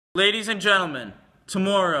Ladies and gentlemen,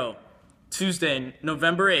 tomorrow, Tuesday,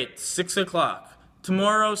 November 8th, 6 o'clock.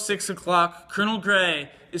 Tomorrow, 6 o'clock, Colonel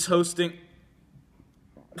Gray is hosting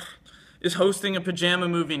a pajama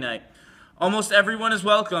movie night. Almost everyone is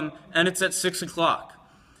welcome, and it's at 6 o'clock.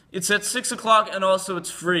 It's at 6 o'clock, and also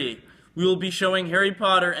it's free. We will be showing Harry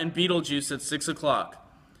Potter and Beetlejuice at 6 o'clock.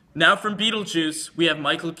 Now from Beetlejuice, we have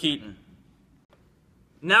Michael Keaton.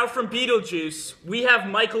 Now from Beetlejuice, we have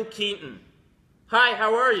Michael Keaton. Hi,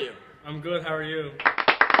 how are you? I'm good, how are you?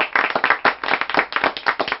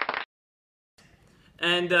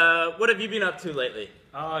 And what have you been up to lately?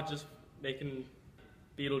 Just making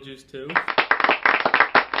Beetlejuice 2.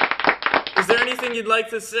 Is there anything you'd like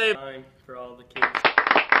to say? For all the kids.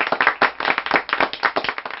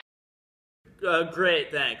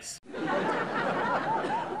 Great, thanks.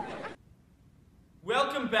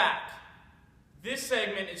 Welcome back. This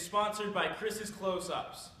segment is sponsored by Chris's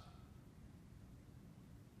Close-Ups.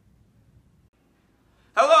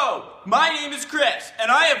 Hello, my name is Chris,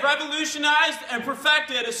 and I have revolutionized and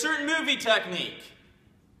perfected a certain movie technique.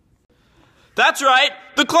 That's right,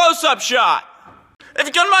 the close-up shot. If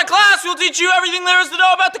you come to my class, we'll teach you everything there is to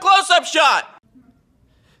know about the close-up shot.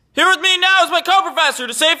 Here with me now is my co-professor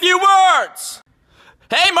to say a few words.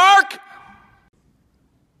 Hey, Mark!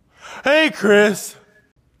 Hey, Chris.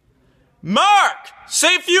 Mark,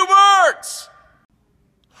 say a few words.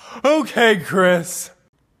 Okay, Chris.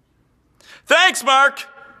 Thanks, Mark.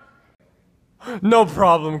 No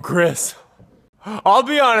problem, Chris. I'll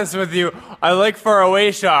be honest with you, I like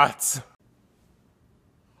faraway shots.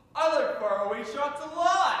 I like faraway shots a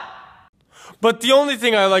lot. But the only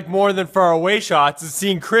thing I like more than faraway shots is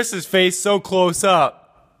seeing Chris's face so close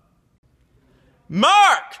up.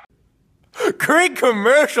 Mark! Great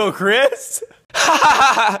commercial, Chris.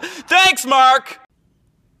 Thanks, Mark.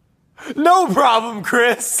 No problem,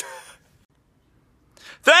 Chris.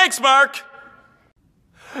 Thanks, Mark.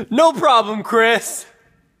 No problem, Chris.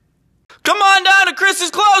 Come on down to Chris's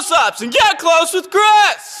Close-Ups and get close with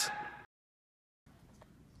Chris!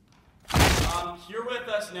 Here with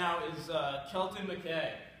us now is Kelton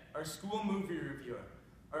McKay, our school movie reviewer,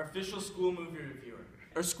 our official school movie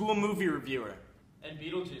reviewer, and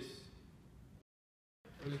Beetlejuice.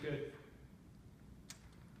 It was good.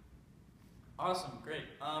 Awesome, great.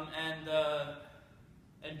 And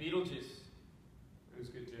Beetlejuice. It was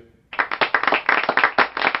good too.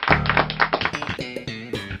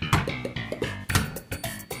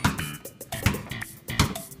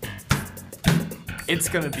 It's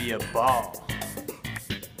gonna be a ball.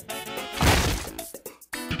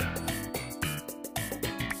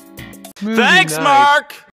 Thanks, Mark!